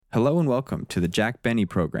Hello and welcome to the Jack Benny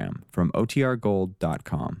program from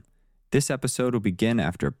OTRGold.com. This episode will begin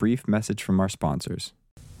after a brief message from our sponsors.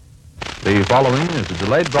 The following is a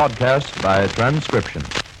delayed broadcast by transcription.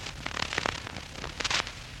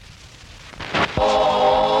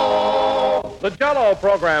 The Jell-O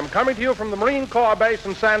program, coming to you from the Marine Corps base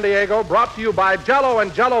in San Diego, brought to you by Jell-O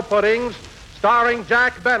and Jell-O Puddings, starring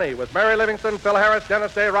Jack Benny, with Mary Livingston, Phil Harris,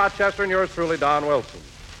 Dennis Day, Rochester, and yours truly, Don Wilson.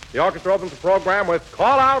 The orchestra opens the program with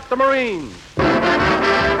Call Out the Marines.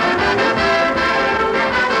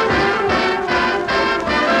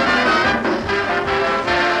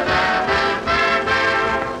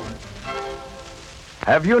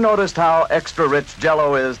 Have you noticed how extra rich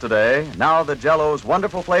Jell-O is today, now that Jell-O's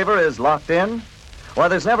wonderful flavor is locked in? Well,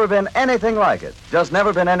 there's never been anything like it, just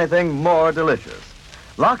never been anything more delicious.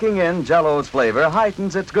 Locking in Jell-O's flavor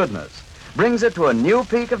heightens its goodness, brings it to a new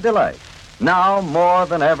peak of delight. Now, more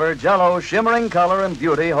than ever, Jell-O's shimmering color and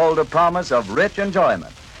beauty hold a promise of rich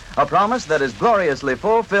enjoyment, a promise that is gloriously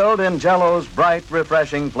fulfilled in Jell-O's bright,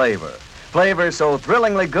 refreshing flavor. Flavor so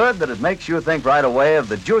thrillingly good that it makes you think right away of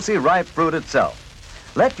the juicy, ripe fruit itself.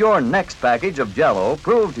 Let your next package of Jell-O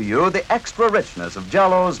prove to you the extra richness of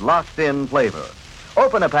Jell-O's locked-in flavor.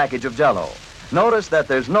 Open a package of Jell-O. Notice that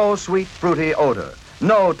there's no sweet, fruity odor,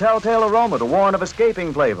 no telltale aroma to warn of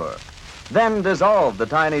escaping flavor. Then dissolve the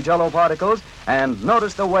tiny Jell-O particles and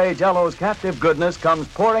notice the way Jell-O's captive goodness comes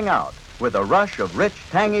pouring out with a rush of rich,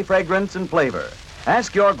 tangy fragrance and flavor.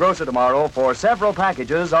 Ask your grocer tomorrow for several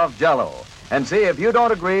packages of Jell-O and see if you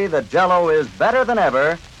don't agree that Jell-O is better than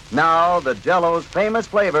ever now that Jell-O's famous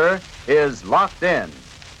flavor is locked in.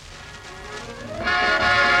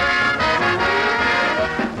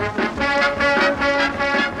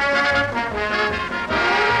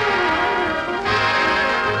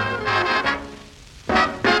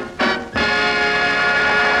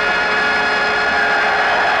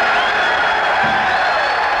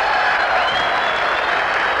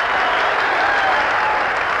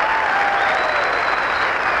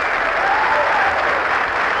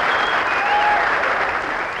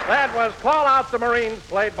 That was Call Out the Marines,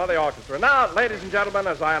 played by the orchestra. Now, ladies and gentlemen,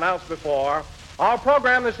 as I announced before, our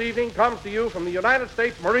program this evening comes to you from the United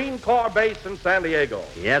States Marine Corps base in San Diego.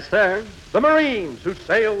 Yes, sir. The Marines who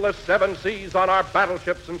sail the seven seas on our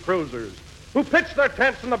battleships and cruisers, who pitch their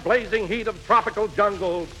tents in the blazing heat of tropical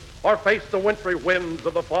jungles or face the wintry winds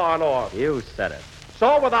of the far north. You said it.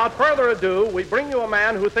 So, without further ado, we bring you a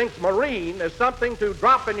man who thinks Marine is something to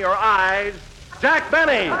drop in your eyes, Jack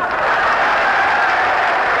Benny.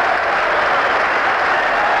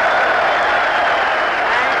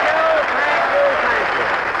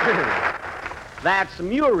 That's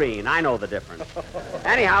murine. I know the difference.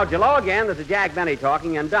 Anyhow, Jell-O again, this is Jack Benny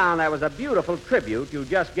talking, and Don, that was a beautiful tribute you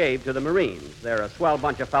just gave to the Marines. They're a swell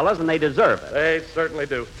bunch of fellas, and they deserve it. They certainly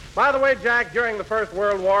do. By the way, Jack, during the First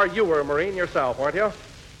World War, you were a Marine yourself, weren't you?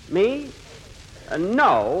 Me?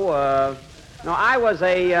 No, I was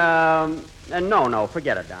a, no,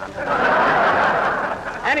 forget it, Don.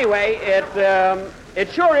 Anyway,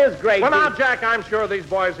 it sure is great. Well, now, Jack, I'm sure these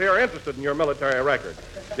boys here are interested in your military record.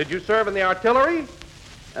 Did you serve in the artillery?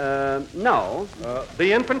 No.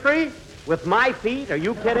 The infantry? With my feet? Are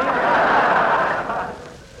you kidding?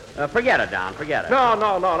 Forget it, Don, forget it. No,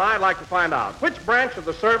 I'd like to find out. Which branch of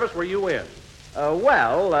the service were you in? Come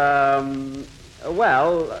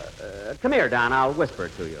here, Don, I'll whisper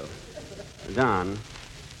it to you. Don,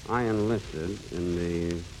 I enlisted in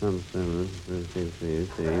the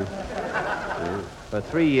for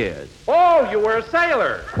 3 years. Oh, you were a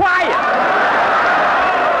sailor. Quiet!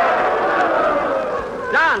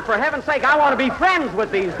 Don, for heaven's sake, I want to be friends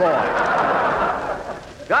with these boys.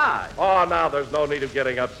 God. Oh, now there's no need of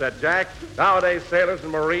getting upset, Jack. Nowadays, sailors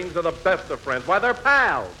and Marines are the best of friends. Why, they're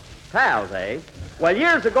pals. Pals, eh? Well,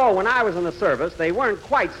 years ago, when I was in the service, they weren't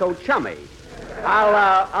quite so chummy.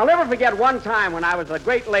 I'll never forget one time when I was at the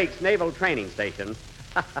Great Lakes Naval Training Station.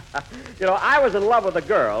 I was in love with a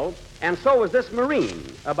girl, and so was this Marine,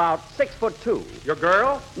 about 6'2". Your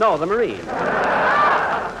girl? No, the Marine.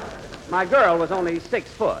 My girl was only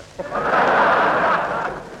 6 foot.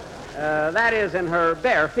 That is, in her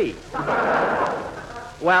bare feet.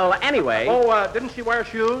 Well, anyway... Oh, didn't she wear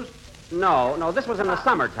shoes? No, this was in the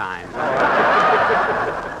summertime.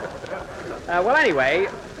 Well, anyway,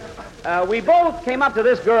 we both came up to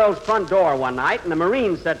this girl's front door one night, and the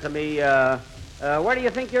Marine said to me, where do you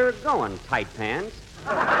think you're going, tight pants?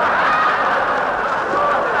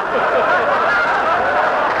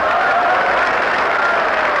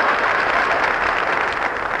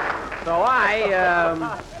 So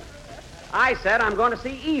I said, I'm going to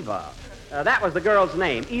see Eva. That was the girl's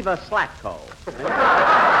name, Eva Slatko.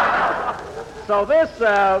 So this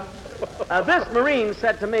Marine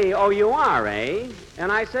said to me, "Oh, you are, eh?"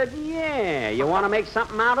 And I said, "Yeah. You want to make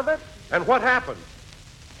something out of it?" And what happened?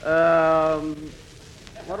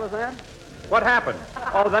 What was that? What happened?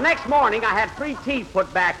 Oh, the next morning I had 3 teeth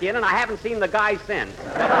put back in, and I haven't seen the guy since.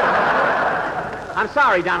 I'm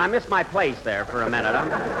sorry, Don. I missed my place there for a minute.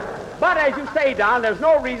 But as you say, Don, there's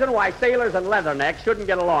no reason why sailors and leathernecks shouldn't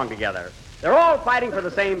get along together. They're all fighting for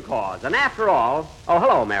the same cause. And after all... Oh,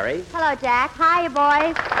 hello, Mary. Hello, Jack. Hiya,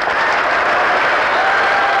 boys.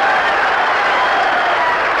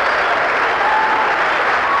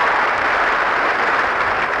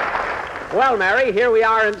 Well, Mary, here we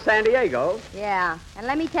are in San Diego. Yeah, and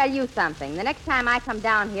let me tell you something. The next time I come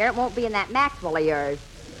down here, it won't be in that Maxwell of yours.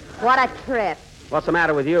 What a trip. What's the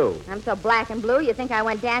matter with you? I'm so black and blue, you think I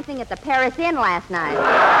went dancing at the Paris Inn last night.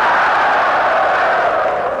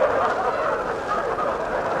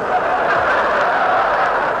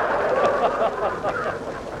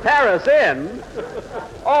 Paris Inn?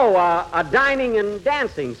 Oh, a dining and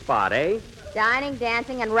dancing spot, eh? Dining,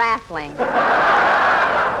 dancing, and wrestling.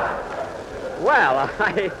 Well,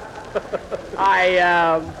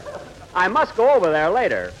 I must go over there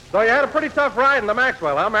later. So you had a pretty tough ride in the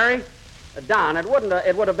Maxwell, huh, Mary? Don, it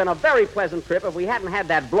would have been a very pleasant trip if we hadn't had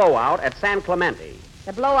that blowout at San Clemente.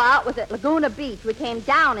 The blowout was at Laguna Beach. We came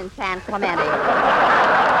down in San Clemente.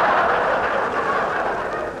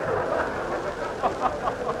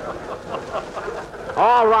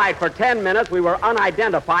 All right, for 10 minutes we were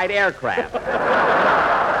unidentified aircraft.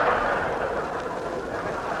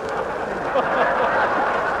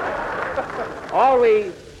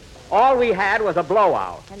 All we had was a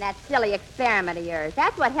blowout. And that silly experiment of yours.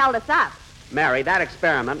 That's what held us up. Mary, that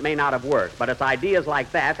experiment may not have worked, but it's ideas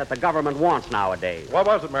like that the government wants nowadays. What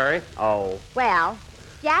was it, Mary? Oh. Well,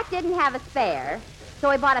 Jack didn't have a spare, so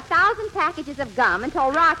he bought 1,000 packages of gum and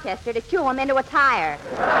told Rochester to chew them into a tire.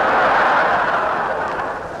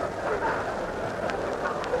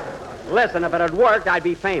 Listen, if it had worked, I'd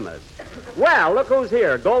be famous. Well, look who's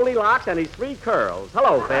here, Goldilocks and his 3 curls.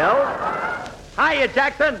 Hello, Phil. Hiya,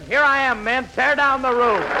 Jackson. Here I am, men. Tear down the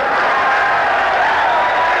roof.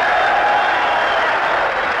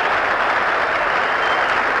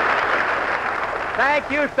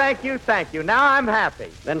 Thank you. Now I'm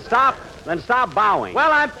happy. Then stop bowing.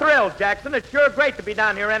 Well, I'm thrilled, Jackson. It's sure great to be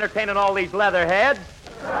down here entertaining all these leatherheads.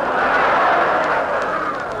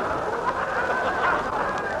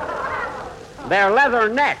 They're leather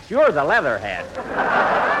necks. You're the leatherhead.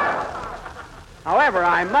 However,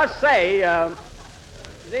 I must say,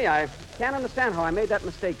 I can't understand how I made that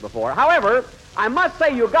mistake before. However, I must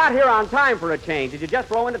say you got here on time for a change. Did you just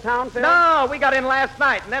blow into town, Phil? No, we got in last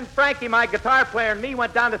night, and then Frankie, my guitar player, and me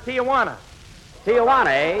went down to Tijuana. Tijuana,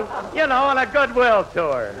 eh? You know, on a goodwill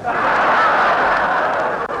tour.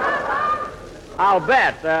 I'll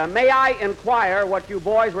bet. May I inquire what you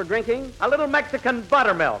boys were drinking? A little Mexican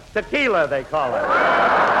buttermilk. Tequila, they call it.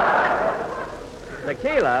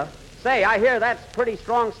 Tequila? Say, I hear that's pretty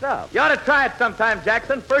strong stuff. You ought to try it sometime,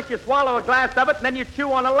 Jackson. First you swallow a glass of it, and then you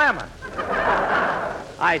chew on a lemon.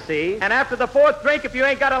 I see. And after the 4th drink, if you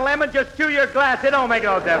ain't got a lemon, just chew your glass. It don't make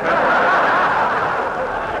no difference.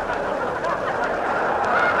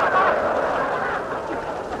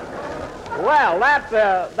 Well,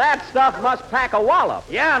 that stuff must pack a wallop.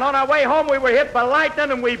 Yeah, and on our way home, we were hit by lightning,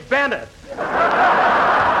 and we bent it.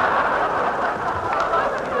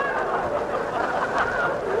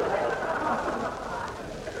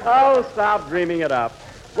 Oh, stop dreaming it up.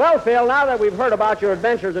 Well, Phil, now that we've heard about your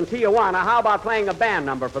adventures in Tijuana, how about playing a band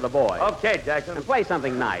number for the boys? Okay, Jackson. And play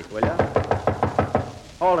something nice, will you?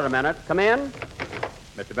 Hold it a minute. Come in.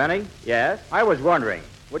 Mr. Benny, Yes? I was wondering,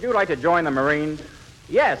 would you like to join the Marines?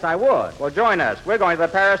 Yes, I would. Well, join us. We're going to the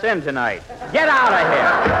Paris Inn tonight. Get out of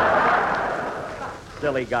here.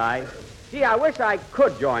 Silly guy. Gee, I wish I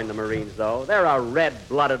could join the Marines, though. They're a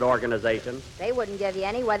red-blooded organization. They wouldn't give you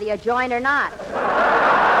any whether you joined or not.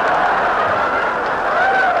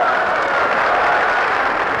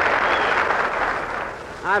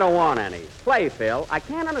 I don't want any. Play, Phil. I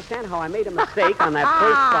can't understand how I made a mistake on that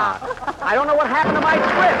first spot. I don't know what happened to my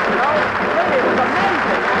script, you know? Really, it was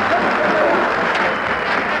amazing. I couldn't figure it out.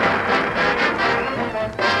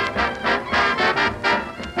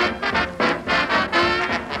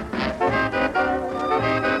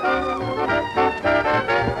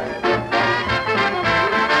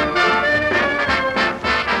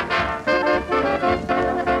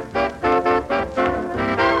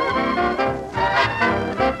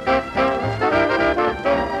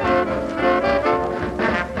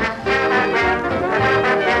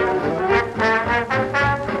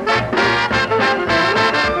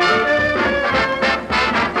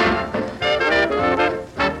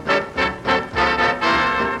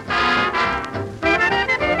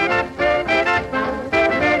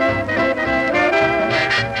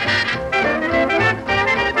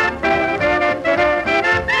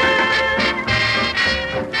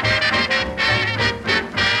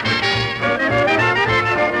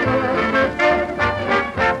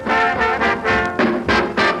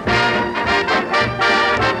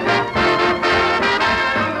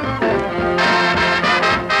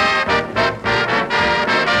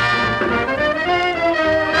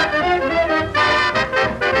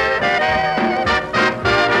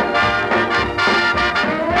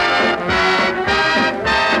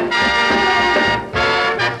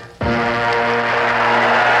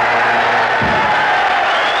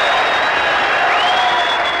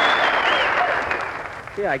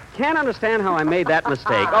 I can't understand how I made that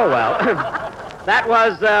mistake. Oh, well. That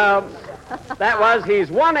was he's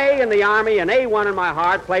 1A in the Army and A1 in my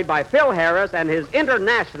heart, played by Phil Harris and his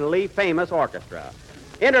internationally famous orchestra.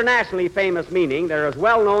 Internationally famous meaning they're as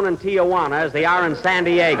well known in Tijuana as they are in San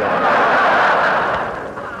Diego.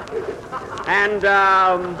 And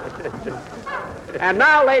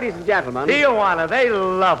now, ladies and gentlemen... Tijuana, they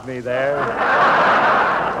love me there.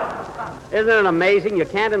 Isn't it amazing? You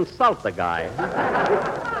can't insult the guy.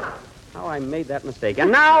 How I made that mistake.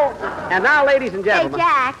 And now, ladies and gentlemen... Hey,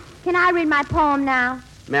 Jack, can I read my poem now?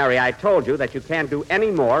 Mary, I told you that you can't do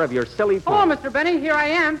any more of your silly poem. Hello, Mr. Benny. Here I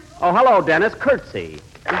am. Oh, hello, Dennis. Curtsy.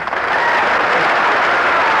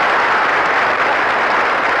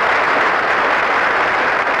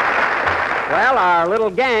 Well, our little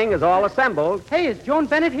gang is all assembled. Hey, is Joan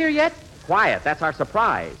Bennett here yet? Quiet, that's our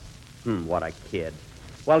surprise. What a kid.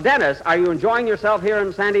 Well, Dennis, are you enjoying yourself here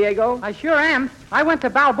in San Diego? I sure am. I went to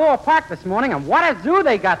Balboa Park this morning, and what a zoo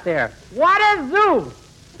they got there. What a zoo!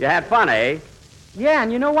 You had fun, eh? Yeah,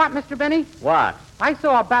 and you know what, Mr. Benny? What? I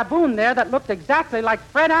saw a baboon there that looked exactly like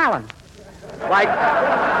Fred Allen.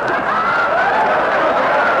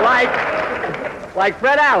 Like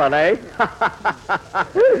Fred Allen, eh?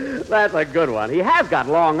 That's a good one. He has got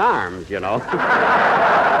long arms, you know.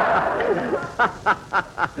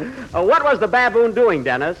 What was the baboon doing,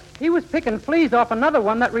 Dennis? He was picking fleas off another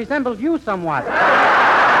one that resembled you somewhat.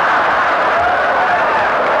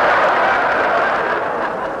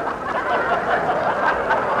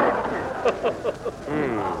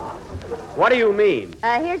 What do you mean?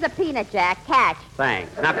 Here's a peanut, Jack. Catch.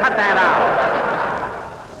 Thanks. Now cut that out.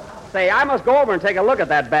 Say, I must go over and take a look at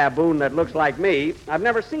that baboon that looks like me. I've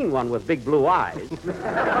never seen one with big blue eyes.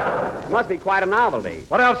 Must be quite a novelty.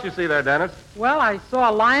 What else you see there, Dennis? Well, I saw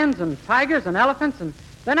lions and tigers and elephants, and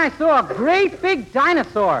then I saw a great big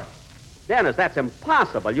dinosaur. Dennis, that's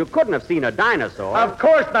impossible. You couldn't have seen a dinosaur. Of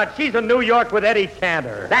course not. She's in New York with Eddie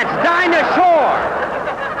Cantor. That's dinosaur!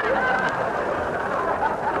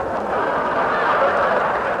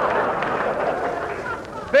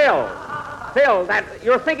 Phil,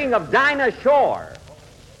 you're thinking of Dinah Shore.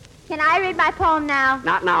 Can I read my poem now?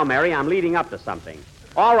 Not now, Mary. I'm leading up to something.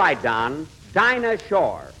 All right, Don. Dinah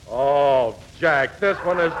Shore. Oh, Jack, this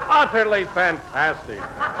one is utterly fantastic.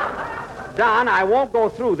 Don, I won't go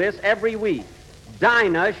through this every week.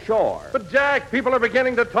 Dinah Shore. But, Jack, people are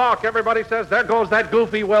beginning to talk. Everybody says, there goes that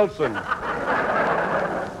goofy Wilson.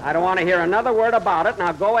 I don't want to hear another word about it.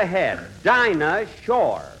 Now go ahead. Dinah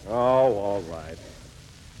Shore. Oh, all right.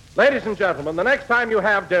 Ladies and gentlemen, the next time you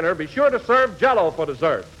have dinner, be sure to serve Jell-O for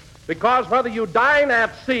dessert. Because whether you dine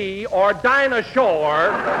at sea or dine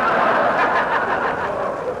ashore...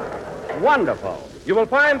 Wonderful. You will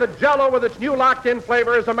find that Jell-O with its new locked-in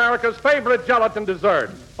flavor is America's favorite gelatin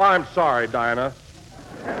dessert. I'm sorry, Dinah.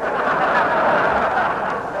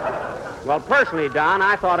 Well, personally, Don,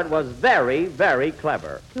 I thought it was very, very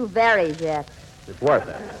clever. Two berries, yes. It's worth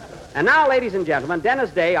it. And now, ladies and gentlemen,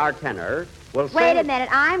 Dennis Day, our tenor, will sing... Wait a minute.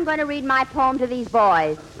 I'm going to read my poem to these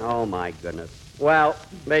boys. Oh, my goodness. Well,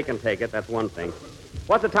 they can take it. That's one thing.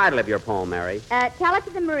 What's the title of your poem, Mary? Tell it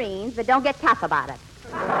to the Marines, but don't get tough about it.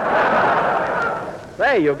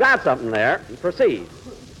 Say, you've got something there. Proceed.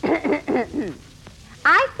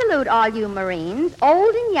 I salute all you Marines,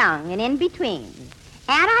 old and young and in between.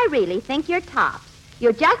 And I really think you're tops.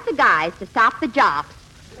 You're just the guys to stop the jops.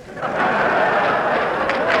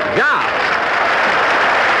 Jops?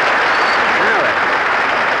 Mary.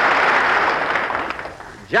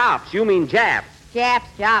 Jops? You mean Japs? Japs,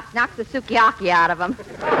 jops. Knocks the sukiyaki out of them.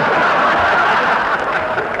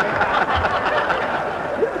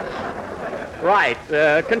 Right.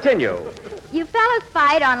 Continue. You fellas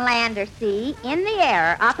fight on land or sea, in the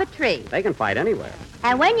air, up a tree. They can fight anywhere.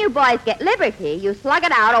 And when you boys get liberty, you slug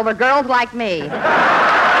it out over girls like me.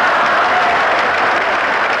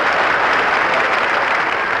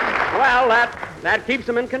 Well, that keeps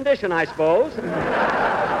them in condition, I suppose.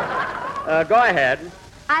 Go ahead.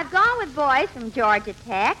 I've gone with boys from Georgia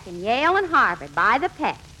Tech and Yale and Harvard by the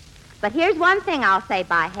peck. But here's one thing I'll say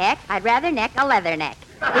by heck. I'd rather neck a leather neck.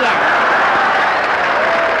 Yeah.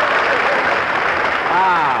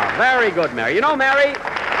 Ah, very good, Mary. You know, Mary,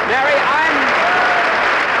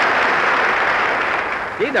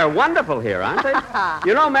 Gee, they're wonderful here, aren't they?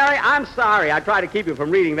 You know, Mary, I'm sorry I tried to keep you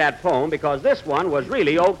from reading that poem because this one was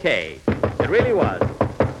really okay. It really was.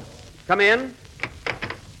 Come in.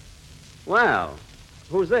 Well,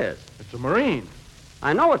 who's this? It's a Marine.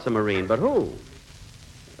 I know it's a Marine, but who?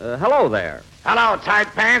 Hello there. Hello,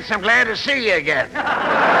 tight pants. I'm glad to see you again.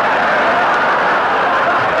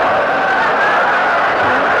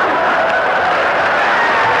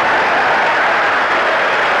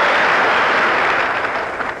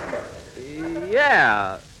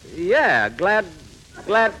 Yeah,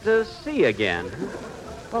 glad to see you again.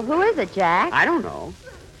 Well, who is it, Jack? I don't know.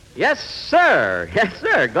 Yes, sir. Yes,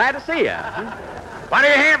 sir. Glad to see you. What do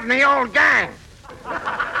you have in the old gang?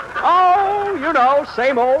 Oh, you know,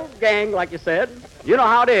 same old gang, like you said. You know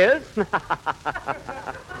how it is.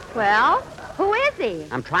 Well, who is he?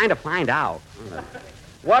 I'm trying to find out.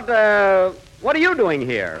 What are you doing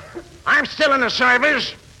here? I'm still in the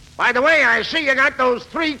service. By the way, I see you got those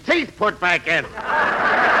 3 teeth put back in.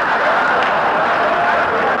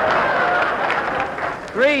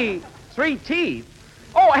 Three teeth?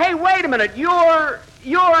 Oh, hey, wait a minute. You're...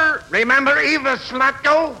 Remember Eva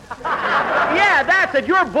Slutko? Yeah, that's it.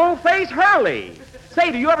 You're Bullface Hurley.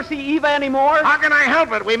 Say, do you ever see Eva anymore? How can I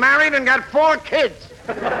help it? We married and got 4 kids.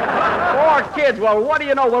 4 kids? Well, what do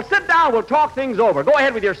you know? Well, sit down. We'll talk things over. Go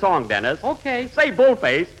ahead with your song, Dennis. Okay. Say,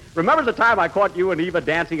 Bullface, remember the time I caught you and Eva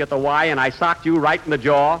dancing at the Y and I socked you right in the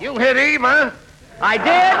jaw? You hit Eva. I did?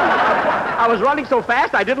 I was running so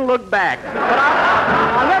fast I didn't look back. But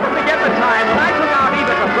I'll never forget the time when I took out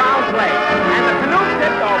Eva to Brown's Lake and the canoe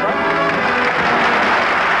tipped over.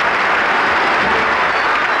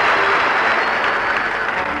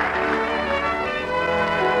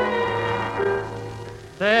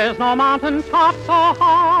 There's no mountain top so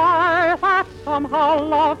high that somehow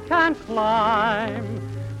love can't climb.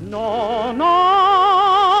 No,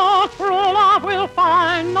 no, true love will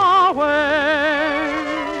find no way.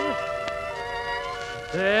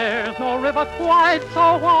 There's no river quite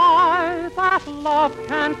so wide that love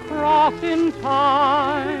can cross in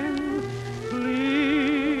time.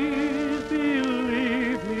 Please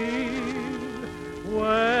believe me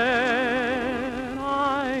when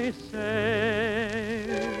I say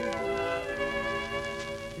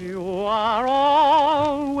you are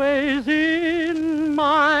always in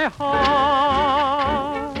my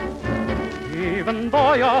heart, even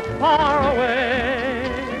though you're far away.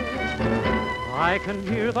 I can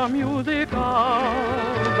hear the music of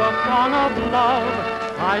the song of love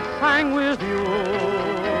I sang with you.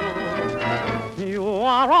 You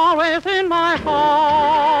are always in my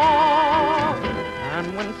heart,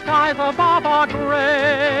 and when skies above are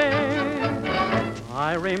gray,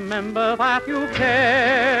 I remember that you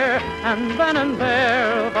care, and then and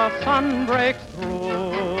there the sun breaks through.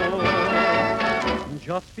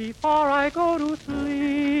 Just before I go to sleep,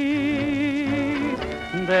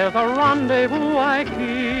 there's a rendezvous I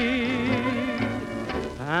keep,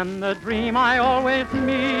 and the dream I always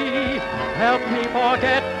meet helps me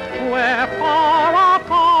forget we're far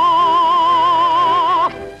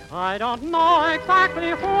apart. I don't know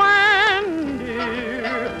exactly when,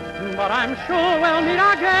 dear, but I'm sure we'll meet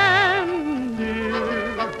again,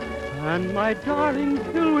 dear. And my darling,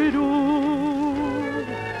 till we do,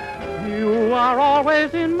 you are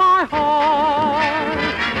always in my heart.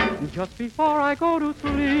 Just before I go to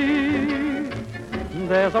sleep,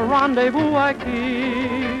 there's a rendezvous I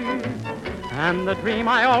keep, and the dream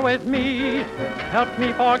I always meet helps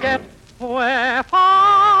me forget we're far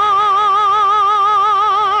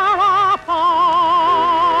apart.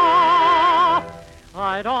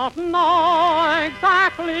 I don't know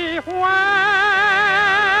exactly when,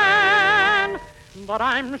 but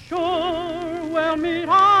I'm sure we'll meet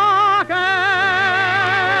again.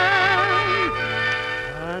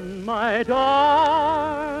 And my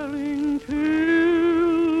darling,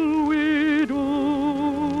 till we do,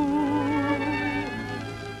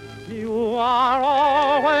 you are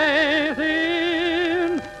always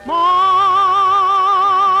in my heart.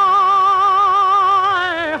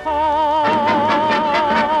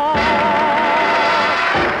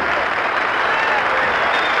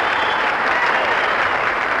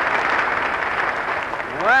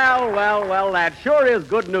 Well, that sure is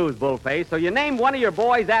good news, Bullface. So you named one of your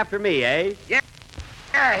boys after me, eh? Yeah,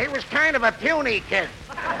 he was kind of a puny kid.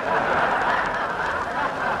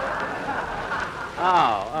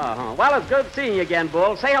 Oh. Well, it's good seeing you again,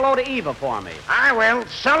 Bull. Say hello to Eva for me. I will.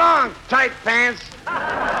 So long, tight pants.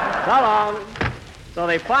 So long. So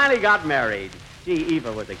they finally got married. Gee,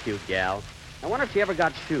 Eva was a cute gal. I wonder if she ever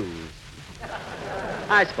got shoes.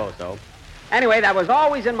 I suppose so. Anyway, that was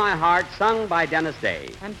Always in My Heart, sung by Dennis Day.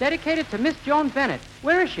 And dedicated to Miss Joan Bennett.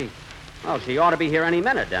 Where is she? Well, she ought to be here any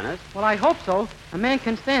minute, Dennis. Well, I hope so. A man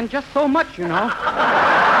can stand just so much, you know.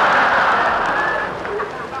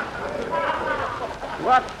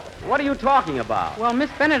 What are you talking about? Well,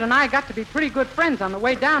 Miss Bennett and I got to be pretty good friends on the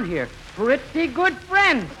way down here. Pretty good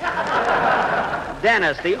friends.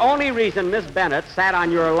 Dennis, the only reason Miss Bennett sat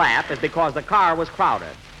on your lap is because the car was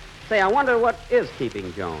crowded. Say, I wonder what is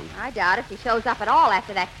keeping Joan. I doubt if she shows up at all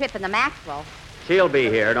after that trip in the Maxwell. She'll be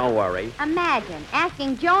here, don't worry. Imagine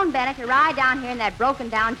asking Joan Bennett to ride down here in that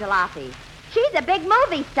broken-down jalopy. She's a big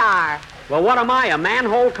movie star. Well, what am I, a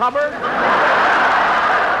manhole cover?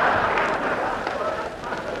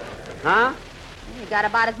 Huh? You got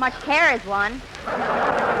about as much hair as one.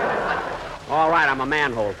 All right, I'm a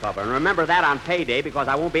manhole cover. And remember that on payday because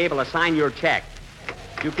I won't be able to sign your check.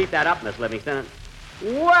 You keep that up, Miss Livingston.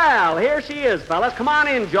 Well, here she is, fellas. Come on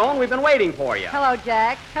in, Joan. We've been waiting for you. Hello,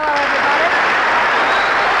 Jack. Hello, everybody.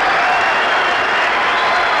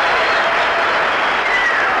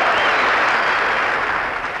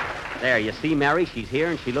 There, you see, Mary, she's here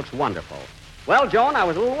and she looks wonderful. Well, Joan, I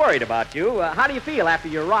was a little worried about you. How do you feel after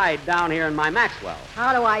your ride down here in my Maxwell?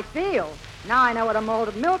 How do I feel? Now I know what a mold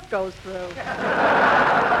of milk goes through.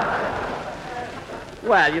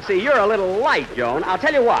 Well, you see, you're a little light, Joan. I'll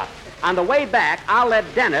tell you what. On the way back, I'll let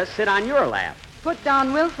Dennis sit on your lap. Put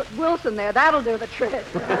down Wilson there. That'll do the trick.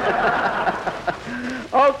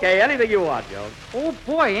 Okay, anything you want, Joan. Oh,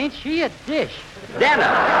 boy, ain't she a dish. Dennis!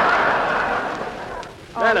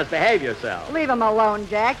 Dennis, behave yourself. Leave him alone,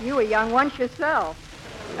 Jack. You were young once yourself.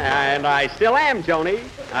 And I still am, Joni.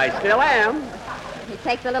 I still am. He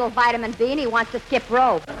takes a little vitamin B and he wants to skip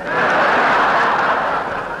rope.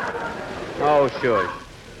 Oh, shush.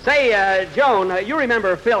 Say, Joan, you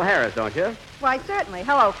remember Phil Harris, don't you? Why, certainly.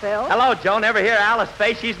 Hello, Phil. Hello, Joan. Ever hear Alice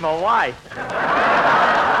say she's my wife?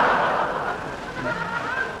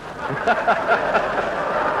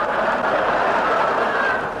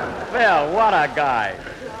 Phil, what a guy.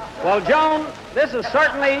 Well, Joan, this is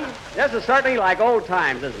certainly like old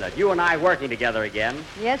times, isn't it? You and I working together again.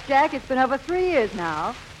 Yes, Jack, it's been over 3 years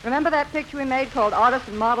now. Remember that picture we made called Artists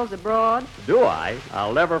and Models Abroad? Do I?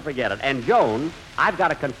 I'll never forget it. And, Joan, I've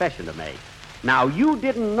got a confession to make. Now, you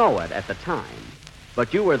didn't know it at the time,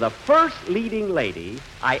 but you were the first leading lady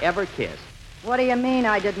I ever kissed. What do you mean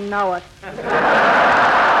I didn't know it?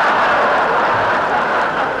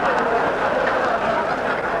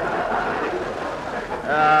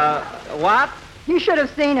 What? You should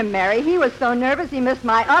have seen him, Mary. He was so nervous he missed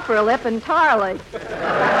my upper lip entirely.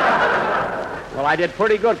 Well, I did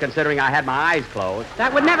pretty good considering I had my eyes closed.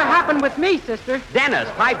 That would never happen with me, sister. Dennis,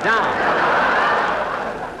 pipe down.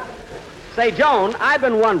 Say, Joan, I've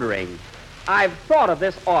been wondering. I've thought of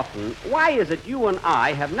this often. Why is it you and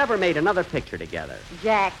I have never made another picture together?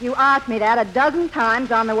 Jack, you asked me that a dozen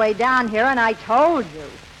times on the way down here, and I told you.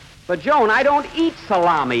 But, Joan, I don't eat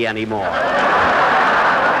salami anymore.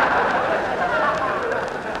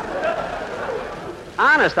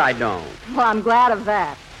 Honest, I don't. Well, I'm glad of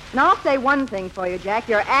that. Now, I'll say one thing for you, Jack.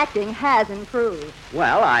 Your acting has improved.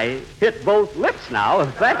 Well, I hit both lips now,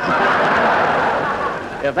 if that's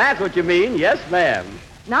what you mean. Yes, ma'am.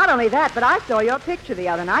 Not only that, but I saw your picture the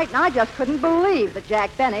other night, and I just couldn't believe that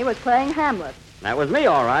Jack Benny was playing Hamlet. That was me,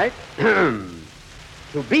 all right.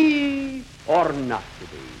 To be or not to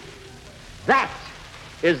be? That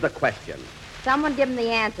is the question. Someone give him the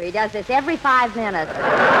answer. He does this every 5 minutes.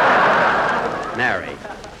 Mary.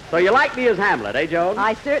 So you like me as Hamlet, eh, Joan?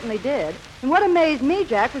 I certainly did. And what amazed me,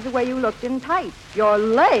 Jack, was the way you looked in tights. Your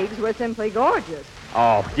legs were simply gorgeous.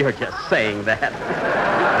 Oh, you're just saying that.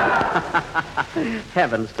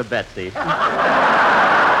 Heavens to Betsy.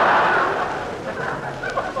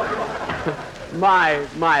 My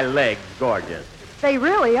legs gorgeous. They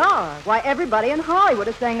really are. Why, everybody in Hollywood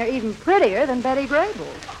is saying they're even prettier than Betty Grable.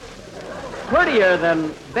 Prettier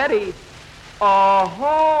than Betty?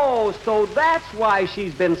 Oh, so that's why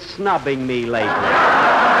she's been snubbing me lately.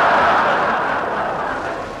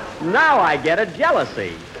 Now I get it,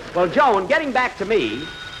 jealousy. Well, Joan, getting back to me...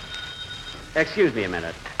 Excuse me a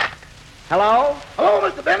minute. Hello? Hello,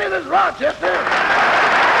 Mr. Benny. This is Rochester.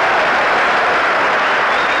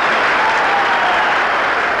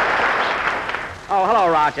 Oh, hello,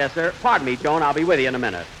 Rochester. Pardon me, Joan. I'll be with you in a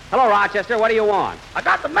minute. Hello, Rochester. What do you want? I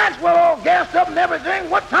got the Maxwell all gassed up and everything.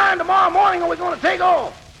 What time tomorrow morning are we going to take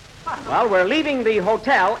off? Well, we're leaving the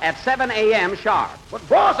hotel at 7 a.m. sharp. But,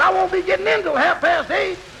 boss, I won't be getting in till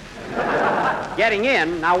 8:30. Getting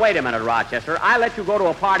in? Now, wait a minute, Rochester. I let you go to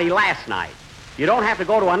a party last night. You don't have to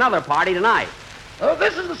go to another party tonight.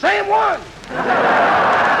 This is the same one.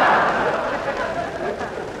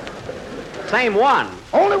 Same one.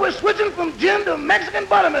 Only we're switching from gin to Mexican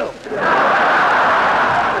buttermilk.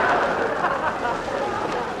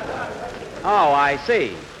 Oh, I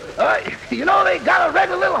see. You know, they got a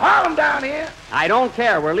regular little Harlem down here. I don't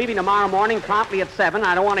care. We're leaving tomorrow morning promptly at 7.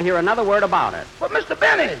 I don't want to hear another word about it. But, Mr.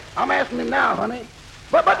 Benny, I'm asking him now, honey.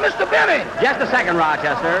 But, Mr. Benny. Just a second,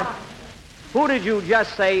 Rochester. Who did you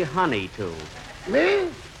just say honey to? Me?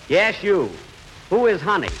 Yes, you. Who is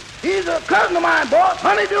Honey? He's a cousin of mine, boss.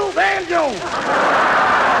 Honeydew Van Jones.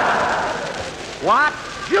 What?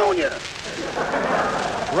 Junior.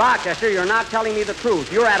 Rochester, you're not telling me the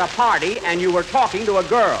truth. You're at a party and you were talking to a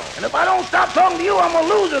girl. And if I don't stop talking to you, I'm a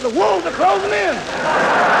loser. The wolves are closing in.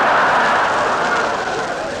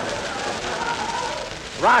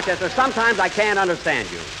 Rochester, sometimes I can't understand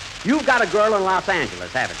you. You've got a girl in Los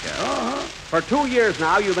Angeles, haven't you? Uh-huh. For 2 years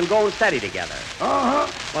now, you've been going steady together. Uh-huh.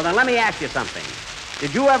 Well, then let me ask you something.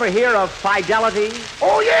 Did you ever hear of Fidelity?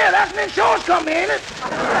 Oh, yeah, that's an insurance company, ain't it?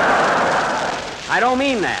 I don't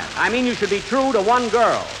mean that. I mean you should be true to one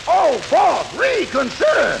girl. Oh, boss,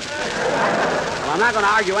 reconsider. Well, I'm not going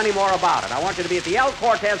to argue any more about it. I want you to be at the El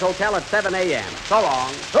Cortez Hotel at 7 a.m. So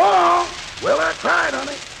long. So long. Well, I tried,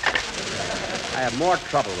 honey. I have more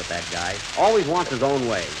trouble with that guy. Always wants his own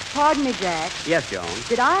way. Pardon me, Jack. Yes, Jones.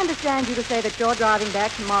 Did I understand you to say that you're driving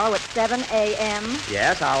back tomorrow at 7 a.m.?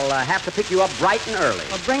 Yes, I'll have to pick you up bright and early.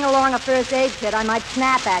 Well, bring along a first aid kit. I might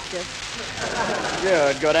snap at you.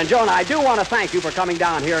 Good. And, Joan, I do want to thank you for coming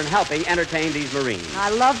down here and helping entertain these Marines. I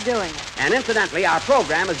love doing it. And incidentally, our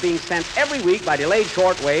program is being sent every week by delayed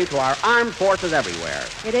shortwave to our armed forces everywhere.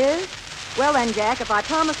 It is? Well, then, Jack, if I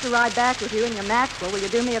promise to ride back with you in your Maxwell, will you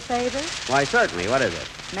do me a favor? Why, certainly. What is it?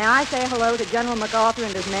 May I say hello to General MacArthur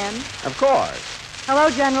and his men? Of course. Hello,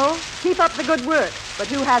 General. Keep up the good work. But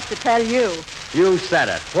who has to tell you? You said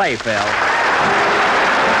it. Play, Phil.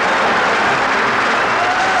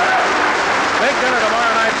 Make dinner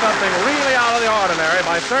tomorrow night something really out of the ordinary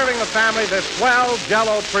by serving the family this swell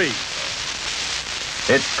Jell-O treat.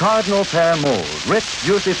 It's Cardinal Pear Mold, rich,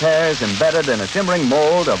 juicy pears embedded in a shimmering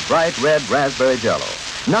mold of bright red raspberry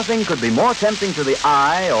Jell-O. Nothing could be more tempting to the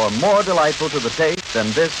eye or more delightful to the taste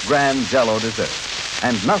than this grand Jell-O dessert.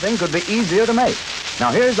 And nothing could be easier to make.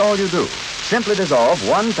 Now, here's all you do. Simply dissolve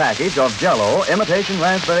 1 package of Jell-O imitation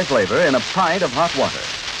raspberry flavor in a pint of hot water.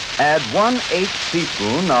 Add 1/8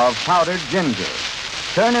 teaspoon of powdered ginger.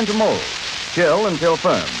 Turn into mold. Chill until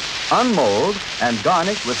firm. Unmold and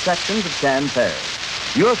garnish with sections of canned pears.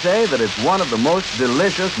 You'll say that it's one of the most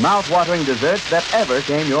delicious, mouth-watering desserts that ever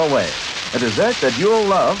came your way. A dessert that you'll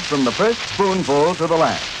love from the first spoonful to the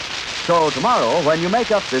last. So tomorrow, when you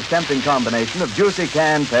make up this tempting combination of juicy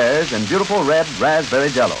canned pears and beautiful red raspberry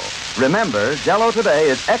Jell-O, remember, Jell-O today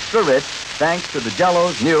is extra rich thanks to the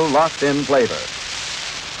Jell-O's new locked-in flavor.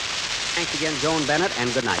 Thanks again, Joan Bennett,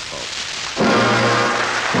 and good night, folks.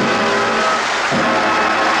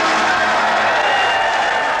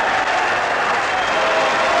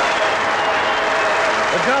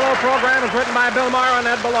 The Jell-O program is written by Bill Morrow and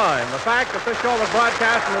Ed Beline. The fact that this show was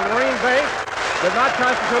broadcast from the Marine base did not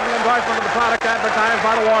constitute an endorsement of the product advertised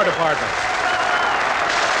by the War Department.